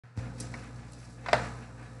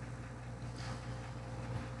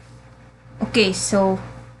Okay, so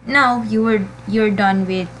now you're done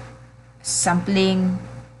with sampling,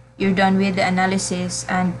 you're done with the analysis,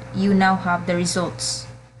 and you now have the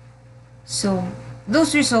results. So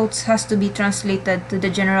those results has to be translated to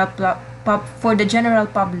the for the general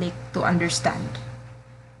public to understand.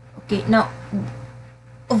 Okay, now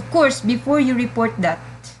of course before you report that,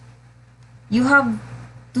 you have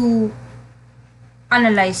to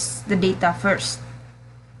analyze the data first.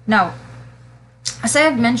 Now, as I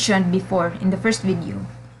have mentioned before in the first video,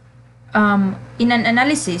 in an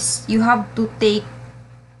analysis, you have to take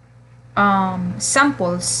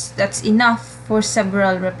samples that's enough for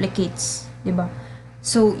several replicates, diba?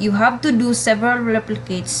 So you have to do several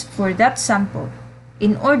replicates for that sample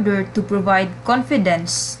in order to provide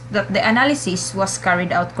confidence that the analysis was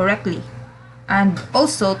carried out correctly, and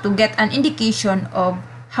also to get an indication of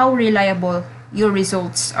how reliable your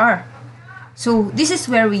results are. So this is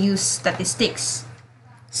where we use statistics.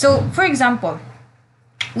 So for example,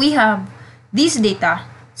 we have this data.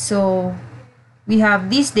 So we have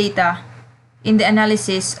this data in the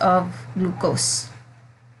analysis of glucose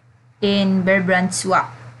in Bear Brand SWAP.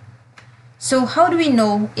 So how do we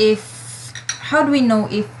know if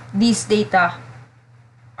these data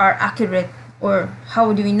are accurate, or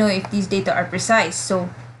how do we know if these data are precise? So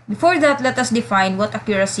before that, let us define what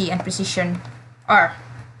accuracy and precision are.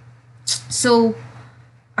 So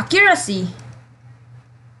accuracy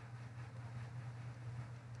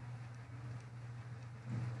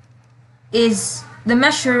is the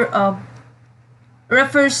measure of,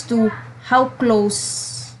 refers to how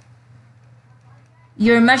close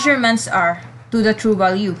your measurements are to the true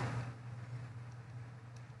value.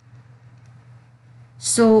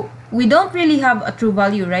 So we don't really have a true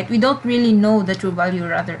value, right? We don't really know the true value,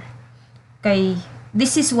 rather. Okay,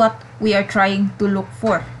 this is what we are trying to look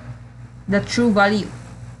for, the true value.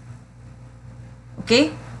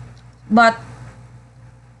 Okay, but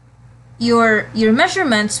your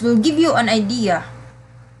measurements will give you an idea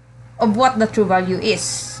of what the true value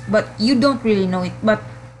is, but you don't really know it, but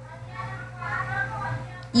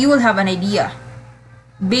you will have an idea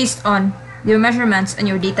based on your measurements and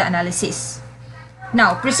your data analysis.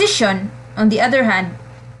 Now, precision, on the other hand,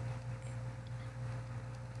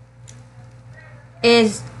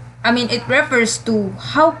 it refers to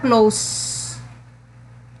how close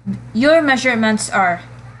your measurements are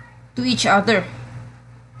to each other.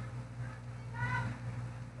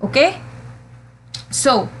 Okay?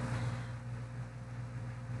 So,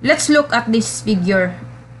 let's look at this figure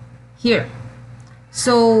here.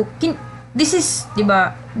 So, this is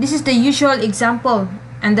the usual example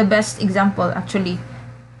and the best example actually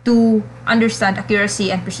to understand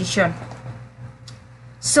accuracy and precision.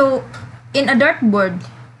 So, in a dartboard,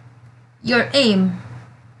 your aim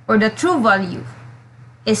or the true value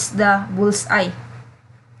is the bullseye.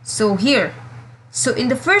 So here, so in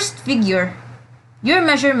the first figure, your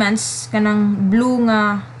measurements kanang blue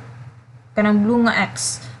nga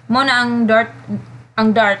X mo na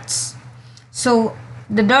ang darts. So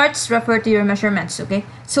the darts refer to your measurements, okay?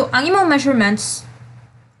 So ang imong measurements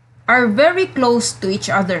are very close to each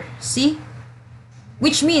other, see?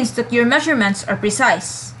 Which means that your measurements are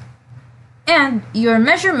precise. And your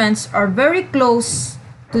measurements are very close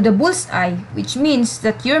to the bullseye, which means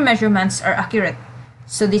that your measurements are accurate.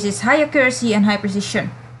 So this is high accuracy and high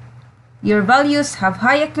precision. Your values have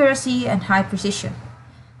high accuracy and high precision.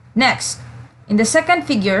 Next, in the second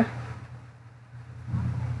figure,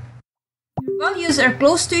 your values are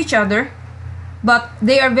close to each other, but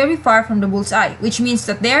they are very far from the bullseye, which means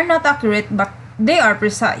that they are not accurate, but they are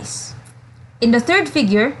precise. In the third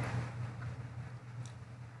figure,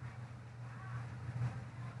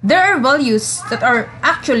 there are values that are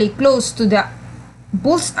actually close to the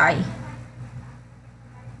bullseye,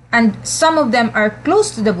 and some of them are close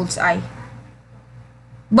to the bullseye,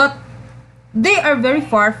 but they are very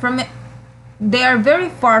far from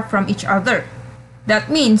each other. That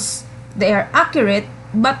means they are accurate,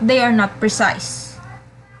 but they are not precise.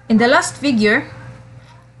 In the last figure,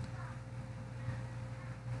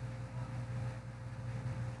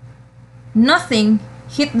 nothing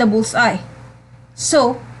hit the bullseye.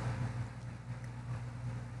 So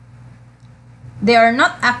they are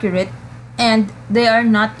not accurate and they are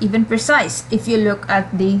not even precise if you look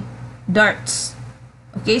at the darts.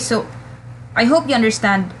 Okay, so I hope you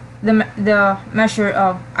understand the measure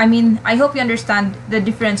of, I hope you understand the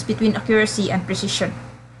difference between accuracy and precision.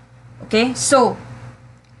 Okay, so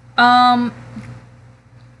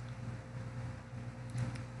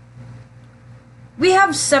we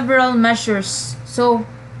have several measures. So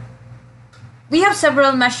we have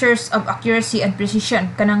several measures of accuracy and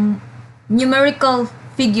precision, kanang numerical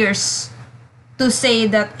figures to say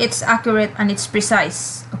that it's accurate and it's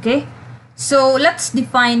precise. Okay, so let's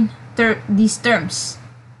define these terms.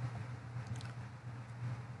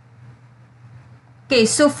 Okay,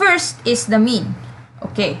 so first is the mean.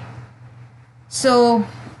 Okay, so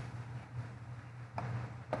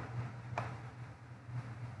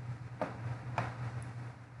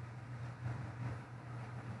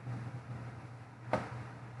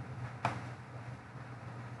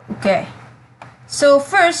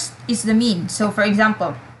first is the mean. So for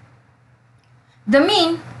example, the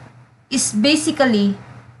mean is basically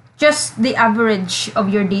just the average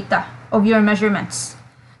of your data, of your measurements.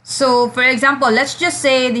 So for example, let's just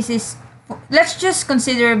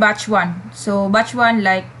consider batch 1. So batch 1,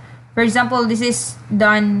 like for example, this is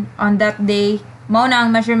done on that day, mao na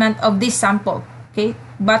ang measurement of this sample. Okay,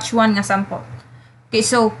 batch 1 nga sample. Okay,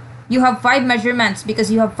 so you have 5 measurements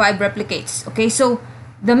because you have 5 replicates. Okay, so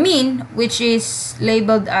the mean, which is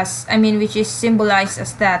labeled as, which is symbolized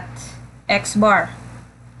as that X bar.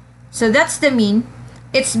 So that's the mean.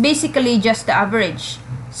 It's basically just the average.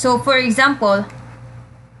 So for example,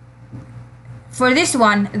 for this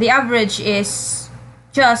one, the average is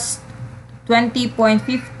just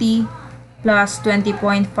 20.50 plus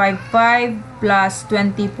 20.55 plus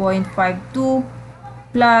 20.52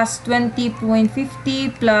 plus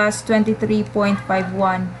 20.50 plus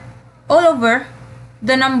 23.51 all over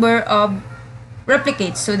the number of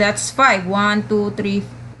replicates. So that's 5. 1, 2, 3,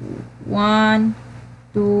 1,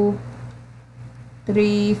 2,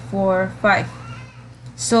 3, 4, 5.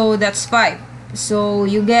 So that's 5. So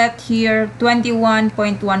you get here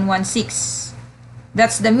 21.116.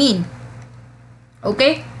 That's the mean.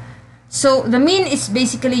 Okay? So the mean is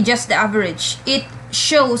basically just the average. It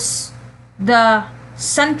shows the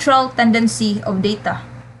central tendency of data.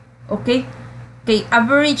 Okay? Okay,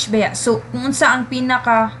 average ba? So kung unsa ang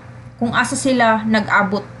kung asa sila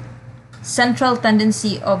nag-abot, central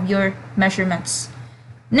tendency of your measurements.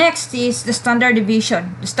 Next is the standard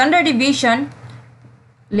deviation. The standard deviation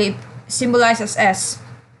symbolized as S.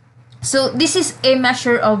 So this is a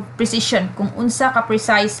measure of precision, kung unsa ka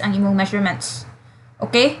precise ang imong measurements.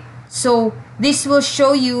 Okay? So this will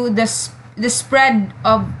show you the spread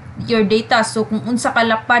of your data. So kung unsa ka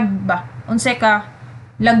lapad ba, unsa ka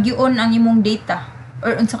lagyon ang imong data,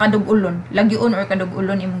 or unsa ka dug-ulon, lagyon or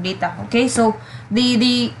kadug-ulon imong data. Okay? So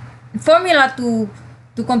the formula to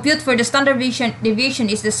compute for the standard deviation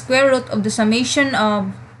is the square root of the summation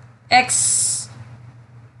of x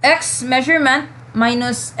measurement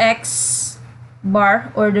minus x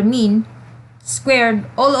bar, or the mean, squared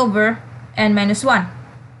all over n minus 1.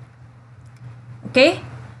 Okay?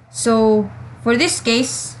 So for this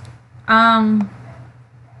case,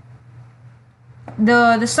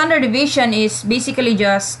 the standard deviation is basically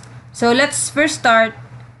just, so let's first start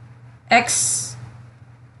x,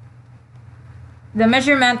 the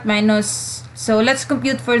measurement minus, so let's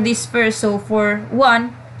compute for this first. So for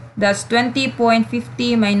 1, that's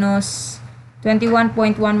 20.50 minus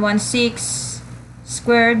 21.116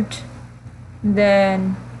 squared,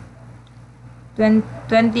 then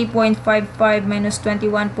 20.55 minus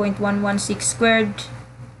 21.116 squared,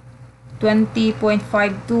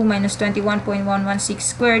 20.52 minus 21.116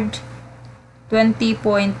 squared,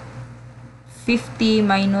 20.50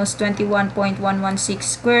 minus 21.116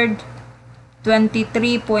 squared,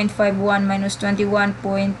 23.51 minus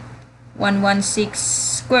 21.116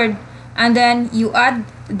 squared, and then you add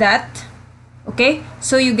that. Okay,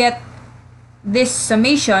 so you get this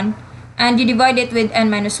summation and you divide it with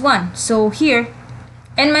n minus 1. So here,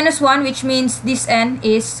 n minus 1, which means this n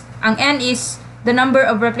is the number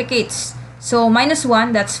of replicates. So minus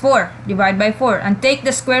 1, that's 4. Divide by 4 and take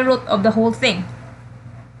the square root of the whole thing.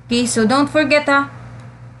 Okay, so don't forget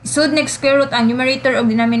isud next square root ang numerator o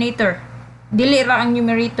denominator. Dili ra ang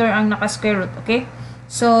numerator ang naka-square root. Okay,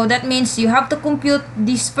 so that means you have to compute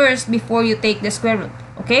this first before you take the square root.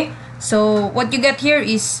 Okay, so what you get here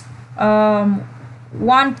is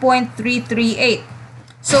 1.338.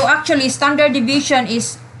 So actually, standard deviation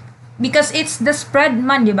is, because it's the spread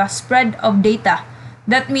man, diba? Spread of data.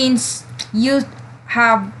 That means you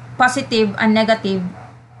have positive and negative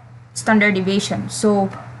standard deviation. So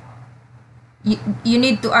you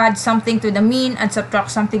need to add something to the mean and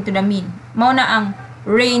subtract something to the mean. Mao na ang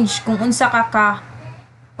range kung unsa ka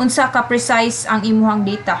precise ang imuhang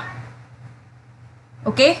data.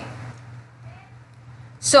 Okay?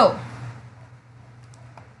 So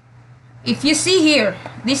if you see here,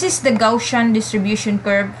 this is the Gaussian distribution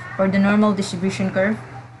curve or the normal distribution curve.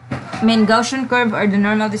 Gaussian curve or the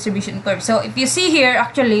normal distribution curve. So if you see here,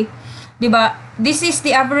 actually, diba, this is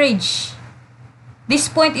the average. This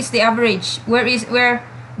point is the average. Where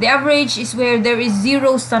the average is where there is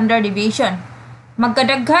zero standard deviation.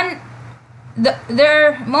 magkadaghan,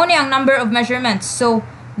 there mo ni ang number of measurements. So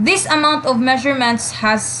this amount of measurements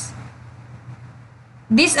has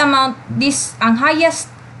ang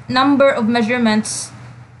highest number of measurements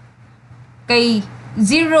kay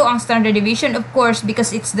 0 ang standard deviation, of course,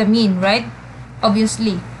 because it's the mean, right?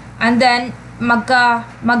 Obviously. And then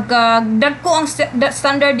magkadagko ang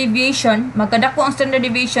standard deviation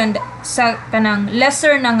sa kanang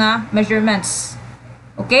lesser na nga measurements.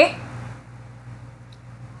 Okay?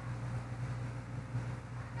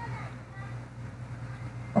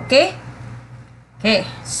 Okay? Okay,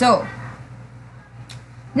 so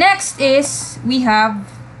next is we have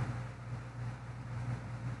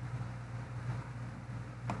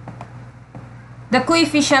the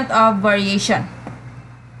coefficient of variation.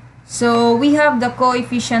 So we have the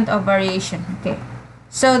coefficient of variation. Okay.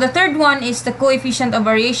 So the third one is the coefficient of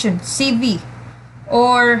variation, CV,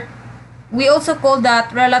 or we also call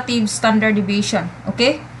that relative standard deviation.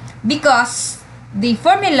 Okay? Because the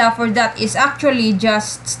formula for that is actually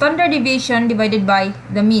just standard deviation divided by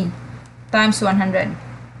the mean times 100.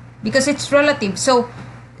 Because it's relative. So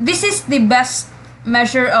this is the best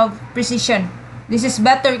measure of precision. This is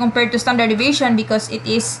better compared to standard deviation because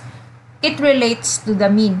it relates to the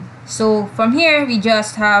mean. So from here we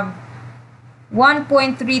just have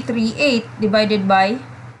 1.338 divided by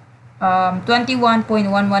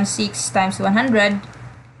 21.116 times 100,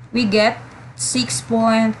 we get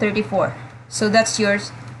 6.34. So that's your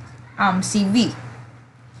CV.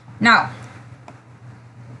 Now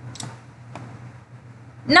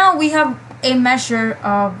we have a measure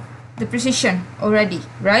of the precision already,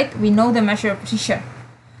 right? We know the measure of precision.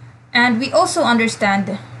 And we also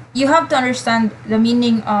understand, you have to understand the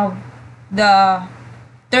meaning of the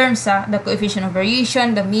terms, the coefficient of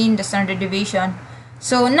variation, the mean, the standard deviation.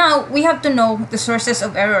 So now we have to know the sources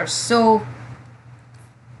of errors. So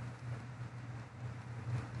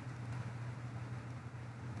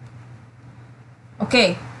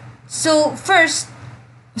okay, so first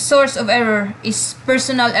source of error is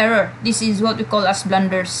personal error. This is what we call as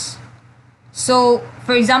blunders. So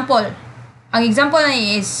for example, ang example na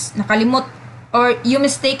is nakalimot or you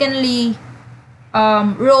mistakenly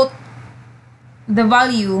wrote the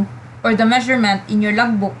value or the measurement in your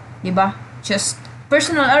logbook, diba? Just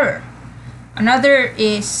personal error. Another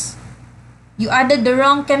is you added the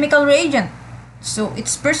wrong chemical reagent, so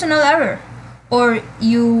it's personal error. Or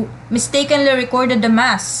you mistakenly recorded the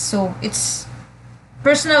mass, so it's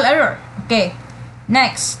personal error. Okay,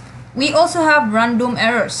 next we also have random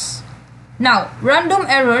errors. Now random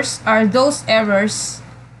errors are those errors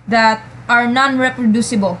that are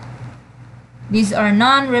non-reproducible. These are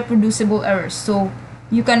non-reproducible errors, so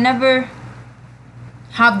you can never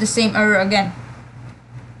have the same error again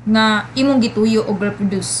na imong gituyo o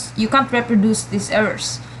reproduce. You can't reproduce these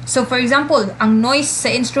errors. So for example, ang noise sa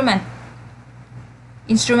instrumental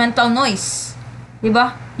noise,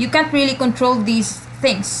 diba? You can't really control these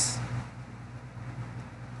things.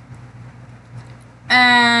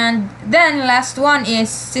 And then last one is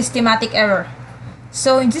systematic error.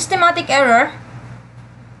 So in systematic error,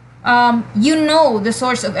 you know the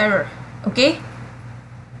source of error, okay?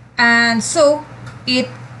 And so the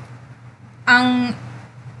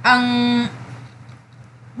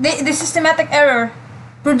systematic error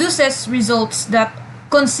produces results that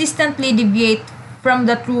consistently deviate from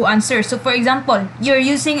the true answer. So for example, you're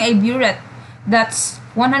using a burette that's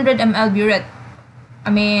 100 ml burette.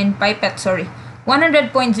 Pipette, sorry.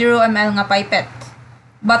 100.0 ml nga pipette.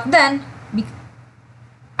 But then,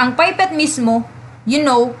 ang pipette mismo, you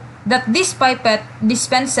know that this pipette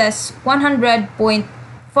dispenses 100.5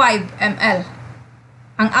 ml.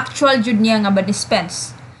 Ang actual jud niya nga ba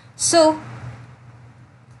dispense. So,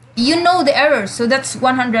 you know the error. So that's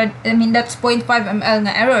 100, that's 0.5 ml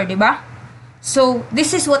nga error, di ba? So,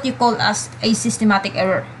 this is what you call as a systematic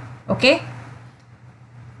error. Okay?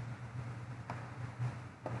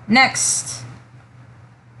 Next,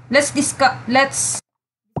 let's discuss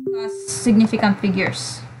significant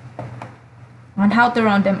figures on how to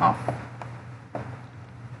round them off.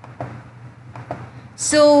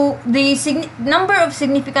 So, the number of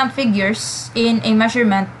significant figures in a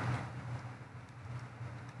measurement,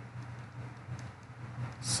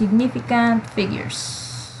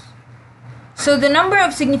 So, the number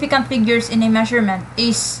of significant figures in a measurement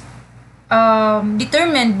is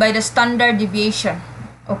determined by the standard deviation.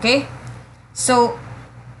 Okay? So,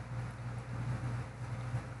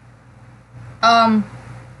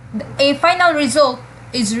 a final result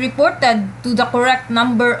is reported to the correct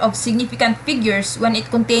number of significant figures when it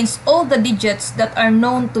contains all the digits that are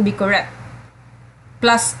known to be correct,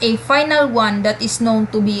 plus a final one that is known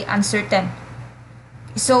to be uncertain.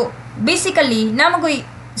 So basically namagoy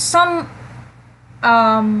some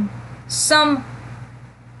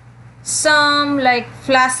like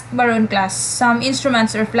flask baron class, some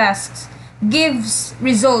instruments or flasks gives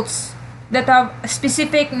results that have a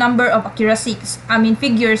specific number of accuracies,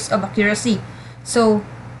 figures of accuracy. So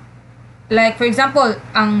like for example,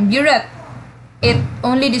 ang burette, it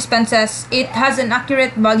only dispenses, it has an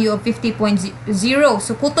accurate value of 50.0.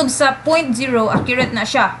 So kutob sa 0.0 accurate na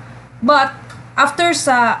siya. But after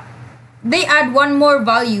sa they add one more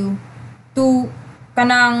value to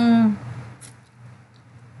kanang,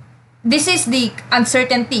 this is the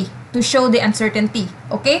uncertainty, to show the uncertainty.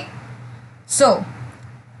 Okay? So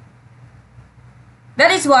that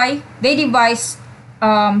is why they devise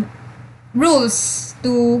rules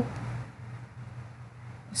to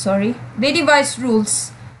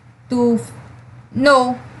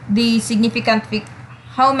know the significant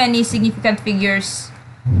how many significant figures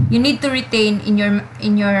you need to retain in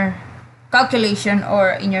your calculation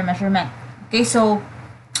or in your measurement. Okay, so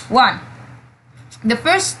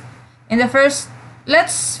let's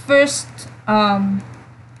first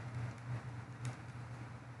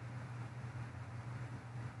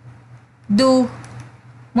do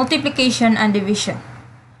multiplication and division.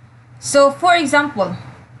 So for example,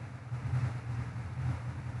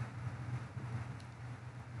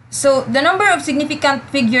 so the number of significant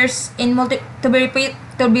figures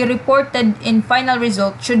to be reported in final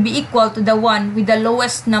result should be equal to the one with the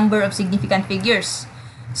lowest number of significant figures.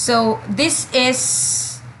 So this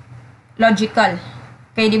is logical.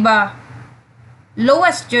 Okay, diba?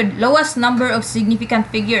 Lowest number of significant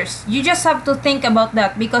figures. You just have to think about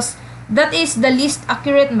that because that is the least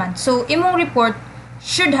accurate man. So imong report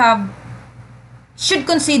should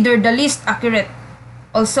consider the least accurate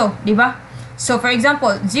also, diba? So for example,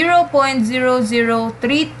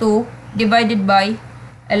 0.0032 divided by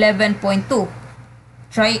 11.2.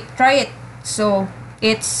 Try it. So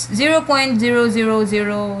it's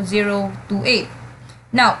 0.000028.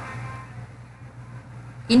 Now,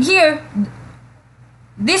 in here,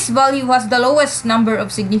 this value has the lowest number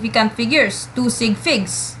of significant figures, 2 sig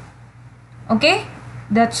figs. Okay?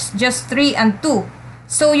 That's just 3 and 2.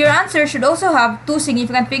 So your answer should also have 2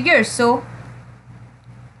 significant figures. So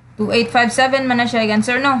 2857 man na siya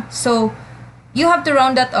answer, no? So you have to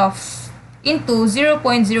round that off into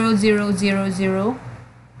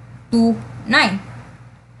 0.000029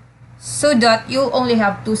 so that you'll only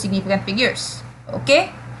have 2 significant figures.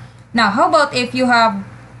 Okay? Now, how about if you have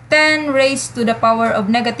 10 raised to the power of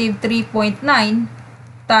negative 3.9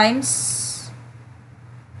 times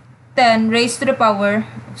 10 raised to the power,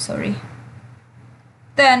 10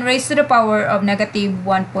 raised to the power of negative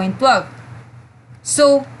 1.12.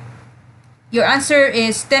 So your answer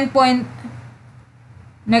is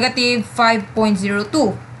negative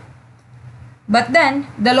 5.02. But then,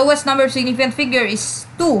 the lowest number of significant figure is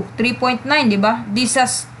 2, 3.9, diba? This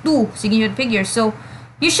has 2 significant figures. So,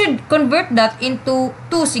 you should convert that into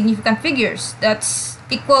 2 significant figures. That's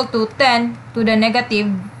equal to 10 to the negative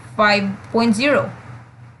 5.0.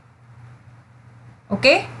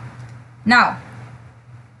 Okay? Now,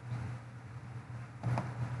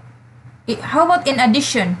 how about in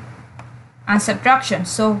addition and subtraction?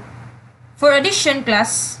 So, for addition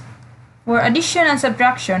class, for addition and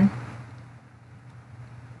subtraction,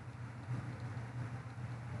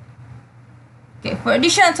 okay, for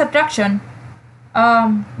addition and subtraction,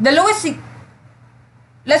 the lowest,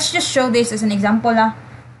 let's just show this as an example.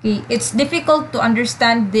 Okay, it's difficult to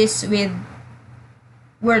understand this with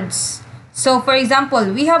words. So, for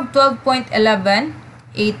example, we have 12.11,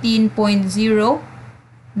 18.0,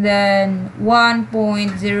 then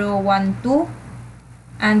 1.012,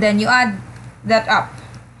 and then you add that up.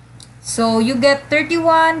 So you get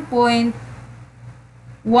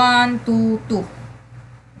 31.122.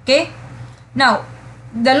 Okay? Now,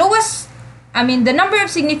 the lowest, the number of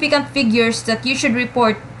significant figures that you should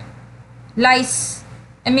report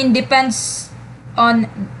depends on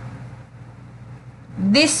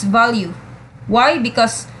this value. Why?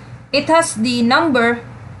 Because it has the number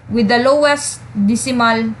with the lowest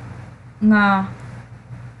decimal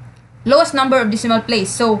lowest number of decimal place.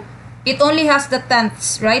 So it only has the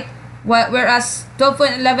tenths, right? Whereas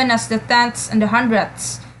 12.11 has the tenths and the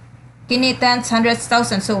hundredths. Kini tenths, hundredths,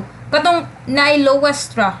 thousands. So katong naay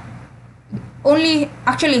lowest ra. Only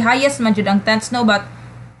actually highest man jud ang tenths, no, but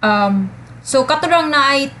so katurang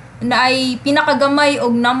naay pinakagamay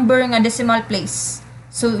og number nga decimal place.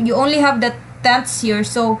 So you only have the tenths here.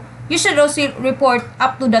 So you should also report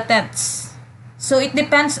up to the tenths. So it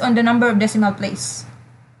depends on the number of decimal place.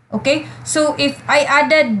 Okay? So if I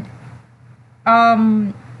added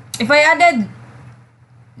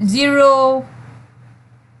 0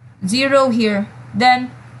 0 here,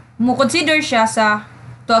 then mo consider siya sa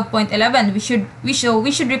 12.11. We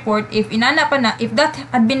should report if inana pa na, if that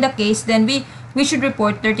had been the case, then we should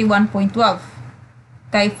report 31.12.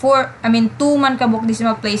 Kay 2 man kabuk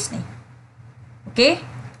decimal place ni. Okay?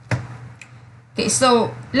 Okay,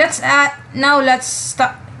 so let's know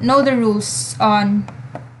the rules on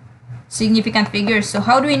significant figures. So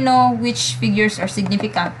how do we know which figures are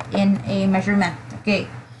significant in a measurement? Okay.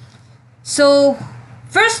 So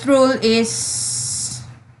first rule is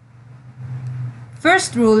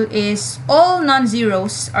all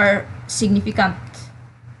non-zeros are significant.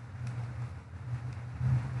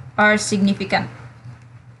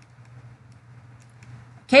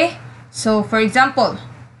 Okay? So for example,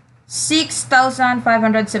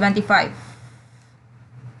 6,575.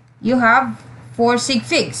 You have 4 sig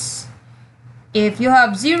figs. If you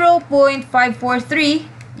have 0.543,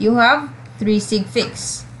 you have 3 sig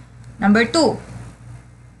figs. Number 2.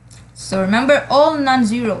 So remember, all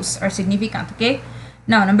non-zeros are significant, okay?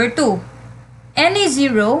 Now, number 2. Any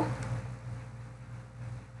zero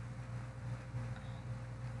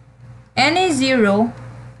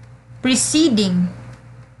preceding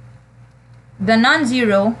the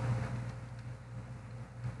non-zero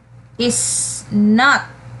is not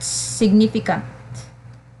significant.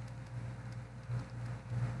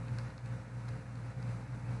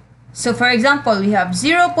 So for example, we have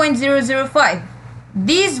 0.005.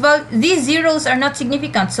 These zeros are not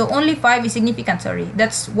significant, so only 5 is significant, sorry.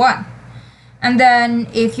 That's 1. And then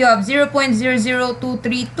if you have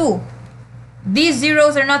 0.00232, these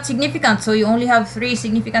zeros are not significant, so you only have 3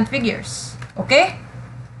 significant figures. Okay?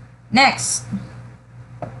 Next.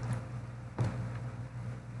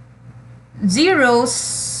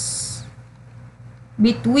 Zeros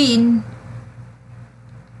between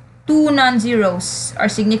 2 non-zeros are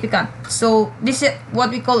significant. So this is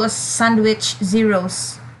what we call as sandwich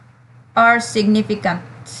zeros are significant.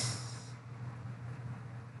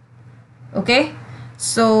 Okay?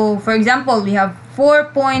 So for example, we have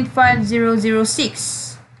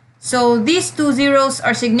 4.5006. So these 2 zeros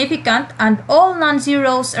are significant and all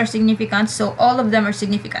non-zeros are significant, so all of them are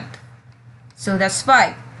significant. So that's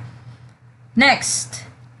 5. Next,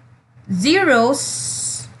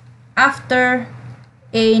 zeros after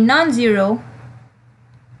a non-zero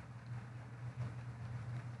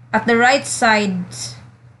at the right side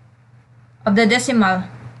of the decimal,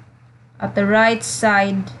 at the right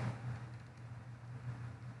side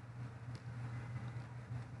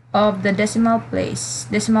of the decimal point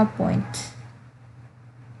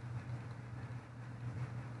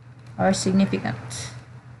are significant.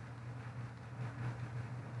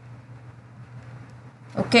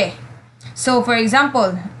 Okay, so for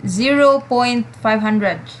example,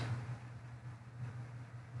 0.500.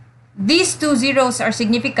 These 2 zeros are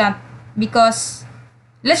significant because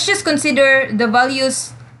let's just consider the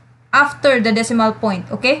values after the decimal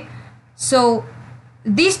point, okay? So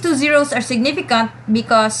these 2 zeros are significant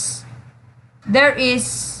because there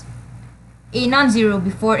is a non-zero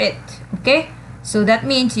before it, okay? So that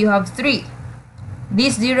means you have 3.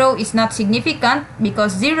 This 0 is not significant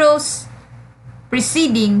because zeros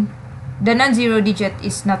preceding the non-zero digit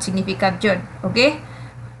is not significant yun, okay?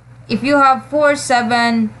 If you have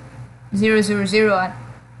 47000,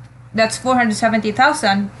 that's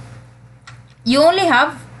 470,000, you only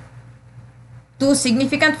have 2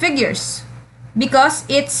 significant figures because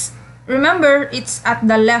it's, remember, it's at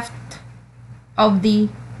the left of the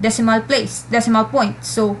decimal point.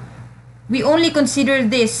 So we only consider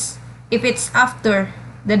this if it's after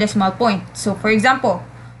the decimal point. So for example,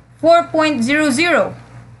 4.00,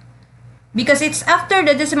 because it's after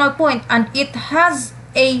the decimal point and it has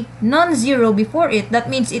a non-zero before it, that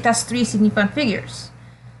means it has 3 significant figures.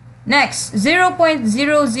 Next,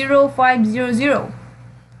 0.00500.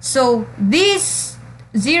 So these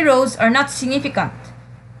zeros are not significant.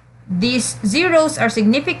 These zeros are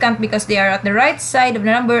significant because they are at the right side of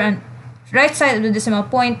the number and right side of the decimal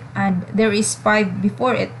point, and there is 5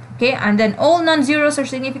 before it. Okay, and then all non-zeros are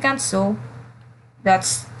significant, so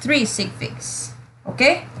that's 3 sig figs.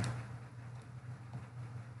 Okay?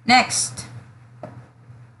 Next.